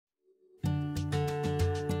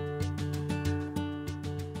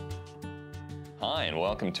Hi, and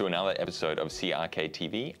welcome to another episode of CRK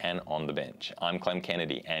TV and On the Bench. I'm Clem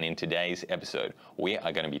Kennedy, and in today's episode, we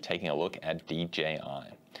are going to be taking a look at DJI.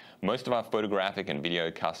 Most of our photographic and video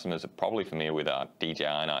customers are probably familiar with our DJI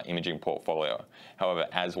and our imaging portfolio. However,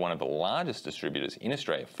 as one of the largest distributors in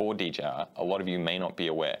Australia for DJI, a lot of you may not be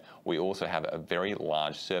aware, we also have a very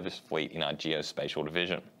large service fleet in our geospatial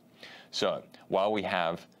division. So, while we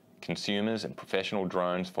have consumers and professional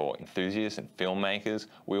drones for enthusiasts and filmmakers,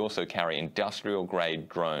 we also carry industrial-grade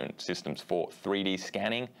drone systems for 3D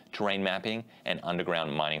scanning, terrain mapping, and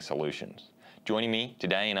underground mining solutions. Joining me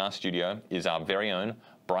today in our studio is our very own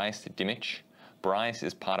Bryce Dimec. Bryce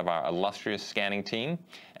is part of our illustrious scanning team,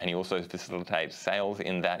 and he also facilitates sales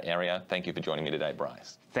in that area. Thank you for joining me today,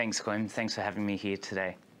 Bryce. Thanks, Clem. Thanks for having me here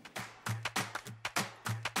today.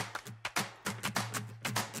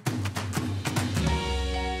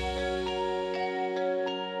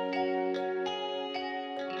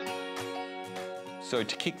 So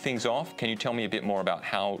to kick things off, can you tell me a bit more about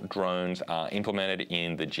how drones are implemented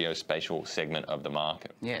in the geospatial segment of the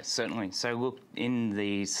market? Yeah, certainly. So look, in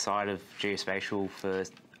the side of geospatial for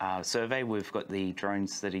survey, we've got the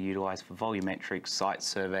drones that are utilised for volumetric site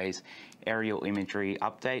surveys, aerial imagery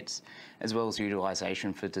updates, as well as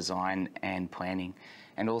utilisation for design and planning,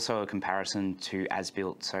 and also a comparison to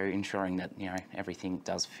as-built, so ensuring that everything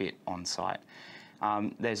does fit on site.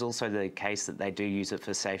 There's also the case that they do use it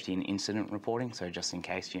for safety and incident reporting, so just in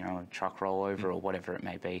case, a truck rollover or whatever it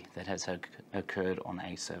may be that has occurred on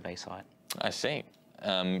a survey site. I see.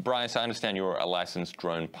 Bryce, I understand you're a licensed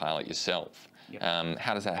drone pilot yourself. Yep.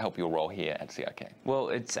 How does that help your role here at CRK? Well,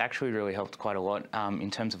 it's actually really helped quite a lot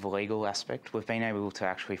in terms of the legal aspect. We've been able to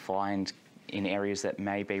actually find in areas that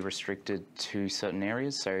may be restricted to certain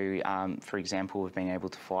areas. So, for example, we've been able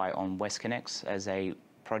to fly on WestConnex as a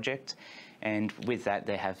project. And with that,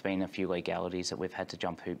 there have been a few legalities that we've had to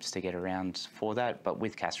jump hoops to get around for that. But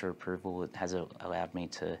with CASA approval, it has allowed me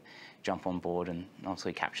to jump on board and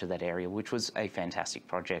obviously capture that area, which was a fantastic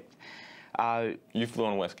project. You flew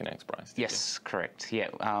on WestConnex, Bryce? Yes, correct. Yeah,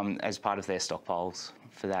 as part of their stockpiles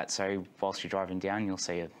for that. So whilst you're driving down, you'll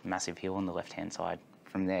see a massive hill on the left-hand side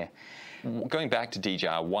from there. Going back to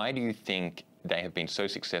DJI, why do you think they have been so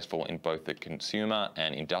successful in both the consumer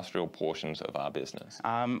and industrial portions of our business?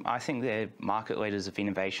 I think they're market leaders of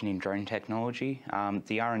innovation in drone technology.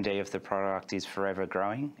 The R&D of the product is forever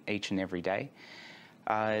growing each and every day.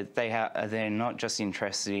 They're not just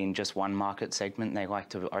interested in just one market segment. They like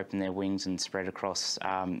to open their wings and spread across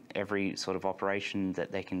every sort of operation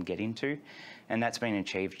that they can get into. And that's been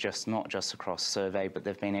achieved not just across survey, but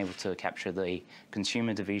they've been able to capture the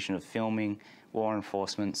consumer division of filming, law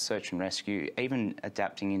enforcement, search and rescue, even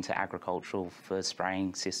adapting into agricultural for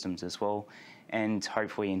spraying systems as well. And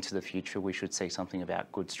hopefully into the future, we should see something about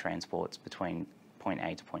goods transports between point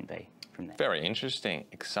A to point B from there. Very interesting,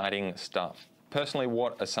 exciting stuff. Personally,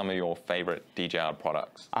 what are some of your favourite DJI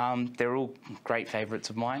products? They're all great favourites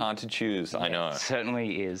of mine. Hard to choose, I know. It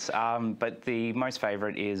certainly is. But the most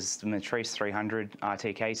favourite is the MATRICE 300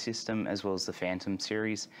 RTK system, as well as the Phantom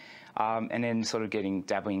series. And then sort of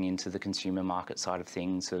dabbling into the consumer market side of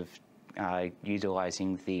things, of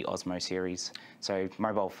utilising the OSMO series. So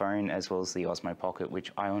mobile phone as well as the OSMO Pocket, which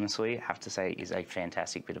I honestly have to say is a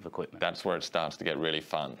fantastic bit of equipment. That's where it starts to get really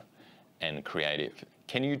fun and creative.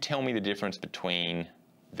 Can you tell me the difference between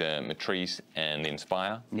the MATRICE and the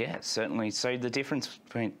Inspire? Yeah, certainly. So the difference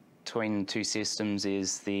between the two systems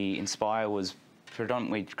is the Inspire was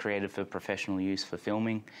predominantly created for professional use for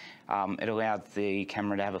filming. It allowed the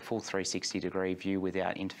camera to have a full 360-degree view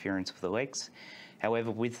without interference of the legs.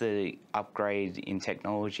 However, with the upgrade in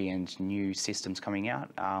technology and new systems coming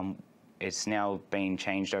out, it's now been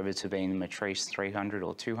changed over to being the MATRICE 300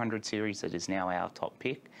 or 200 series that is now our top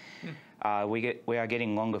pick. We are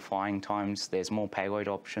getting longer flying times. There's more payload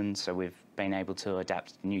options, so we've been able to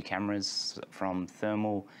adapt new cameras from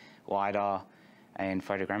thermal, LiDAR, and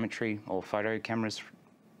photogrammetry or photo cameras.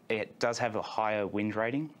 It does have a higher wind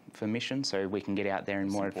rating for mission, so we can get out there in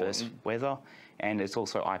more adverse weather, and it's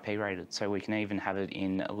also IP rated, so we can even have it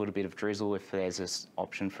in a little bit of drizzle if there's an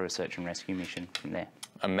option for a search and rescue mission from there.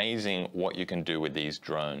 Amazing what you can do with these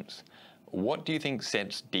drones. What do you think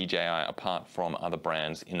sets DJI apart from other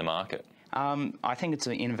brands in the market? I think it's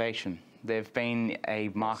an innovation. They've been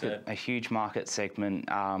a huge market segment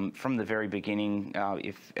from the very beginning,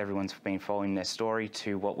 if everyone's been following their story,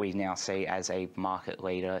 to what we now see as a market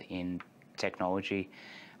leader in technology.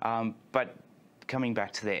 But coming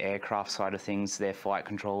back to their aircraft side of things, their flight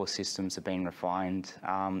controller systems have been refined.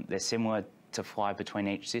 They're similar to fly between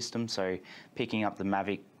each system, so picking up the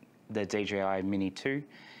Mavic, the DJI Mini 2,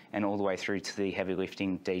 and all the way through to the heavy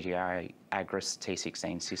lifting DJI Agris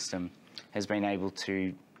T16 system. has been able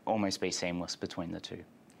to almost be seamless between the two.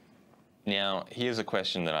 Now, here's a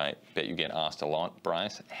question that I bet you get asked a lot,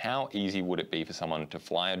 Bryce. How easy would it be for someone to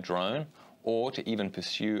fly a drone or to even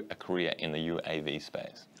pursue a career in the UAV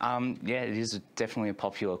space? Yeah, it is definitely a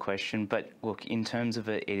popular question, but look, in terms of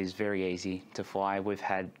it, it is very easy to fly. We've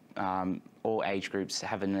had all age groups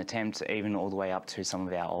have an attempt, even all the way up to some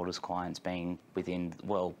of our oldest clients being within,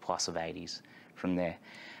 well, plus of 80s from there.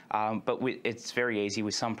 But it's very easy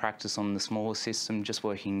with some practice on the smaller system, just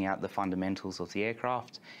working out the fundamentals of the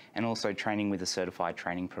aircraft, and also training with a certified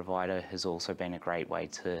training provider has also been a great way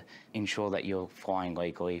to ensure that you're flying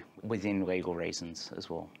legally within legal reasons as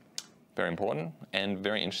well. Very important and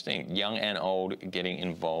very interesting. Young and old getting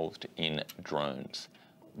involved in drones.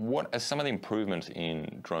 What are some of the improvements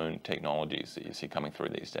in drone technologies that you see coming through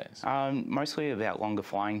these days? Mostly about longer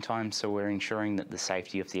flying time, so we're ensuring that the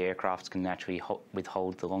safety of the aircraft can actually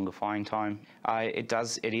withhold the longer flying time. It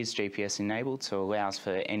is GPS enabled, so it allows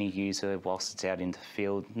for any user whilst it's out in the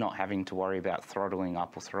field not having to worry about throttling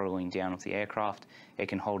up or throttling down of the aircraft. It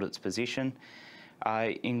can hold its position.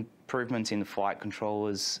 Improvements in the flight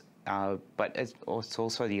controllers, but it's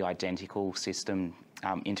also the identical system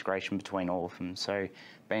integration between all of them. So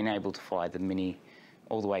being able to fly the Mini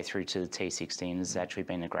all the way through to the T16 has actually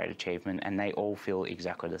been a great achievement, and they all feel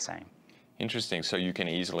exactly the same. Interesting. So you can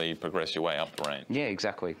easily progress your way up the range. Yeah,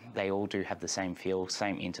 exactly. They all do have the same feel,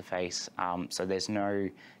 same interface, so there's no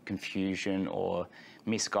confusion or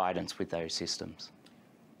misguidance with those systems.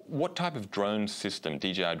 What type of drone system,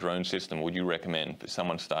 DJI drone system, would you recommend for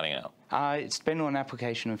someone starting out? It's dependent on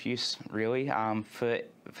application of use, really, for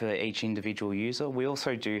each individual user. We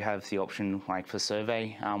also do have the option, like for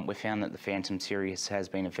survey. We found that the Phantom series has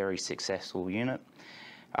been a very successful unit.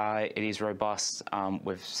 It is robust.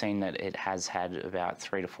 We've seen that it has had about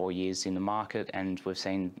 3 to 4 years in the market, and we've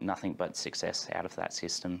seen nothing but success out of that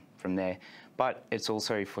system from there. But it's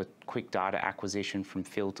also for quick data acquisition from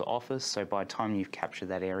field to office, so by the time you've captured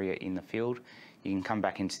that area in the field, you can come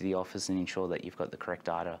back into the office and ensure that you've got the correct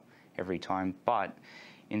data every time. But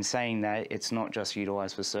in saying that, it's not just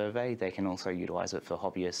utilised for survey, they can also utilise it for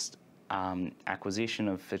hobbyist acquisition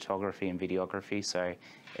of photography and videography, so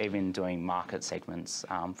even doing market segments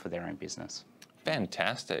for their own business.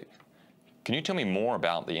 Fantastic. Can you tell me more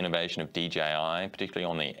about the innovation of DJI, particularly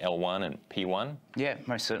on the L1 and P1? Yeah,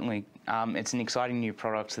 most certainly. It's an exciting new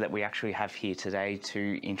product that we actually have here today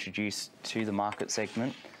to introduce to the market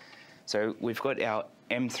segment. So we've got our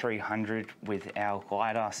M300 with our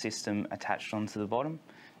LiDAR system attached onto the bottom,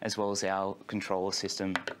 as well as our controller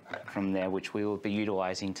system from there, which we will be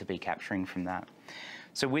utilising to be capturing from that.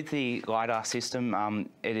 So with the LiDAR system,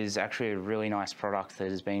 it is actually a really nice product that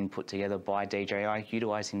has been put together by DJI,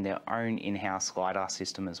 utilising their own in-house LiDAR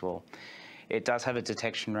system as well. It does have a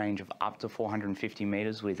detection range of up to 450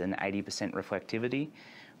 metres with an 80% reflectivity.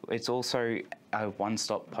 It's also a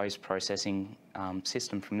one-stop post-processing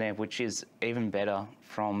system from there, which is even better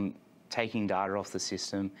from taking data off the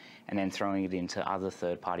system and then throwing it into other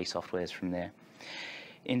third-party softwares from there.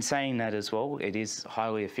 In saying that as well, it is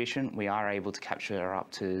highly efficient. We are able to capture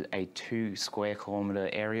up to a 2 square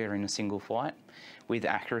kilometre area in a single flight, with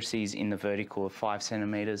accuracies in the vertical of 5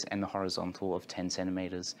 centimetres and the horizontal of 10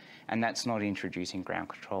 centimetres. And that's not introducing ground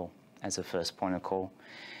control as a first point of call.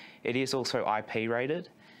 It is also IP rated,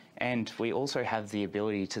 and we also have the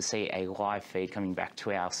ability to see a live feed coming back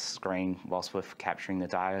to our screen whilst we're capturing the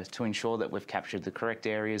data to ensure that we've captured the correct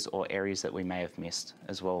areas or areas that we may have missed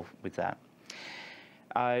as well with that.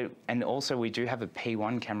 And also we do have a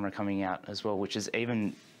P1 camera coming out as well, which is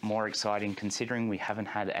even more exciting considering we haven't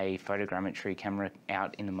had a photogrammetry camera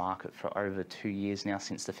out in the market for over 2 years now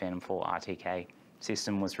since the Phantom 4 RTK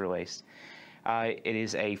system was released. It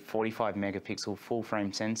is a 45 megapixel full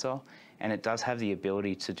frame sensor, and it does have the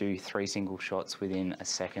ability to do 3 single shots within a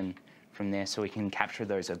second from there, so we can capture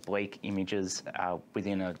those oblique images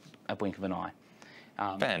within a blink of an eye.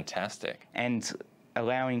 Fantastic. And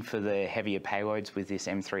allowing for the heavier payloads with this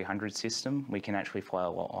M300 system, we can actually fly a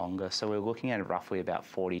lot longer. So we're looking at roughly about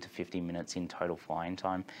 40 to 50 minutes in total flying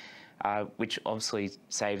time, which obviously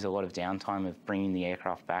saves a lot of downtime of bringing the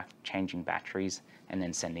aircraft back, changing batteries, and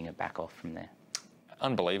then sending it back off from there.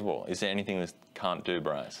 Unbelievable. Is there anything this can't do,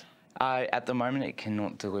 Bryce? At the moment, it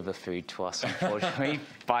cannot deliver food to us, unfortunately,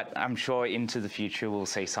 but I'm sure into the future we'll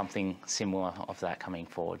see something similar of that coming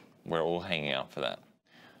forward. We're all hanging out for that.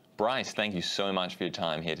 Bryce, thank you so much for your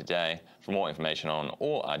time here today. For more information on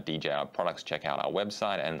all our DJI products, check out our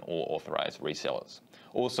website and all authorized resellers.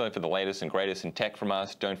 Also, for the latest and greatest in tech from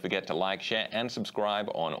us, don't forget to like, share, and subscribe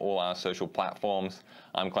on all our social platforms.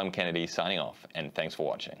 I'm Clem Kennedy signing off, and thanks for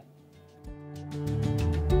watching.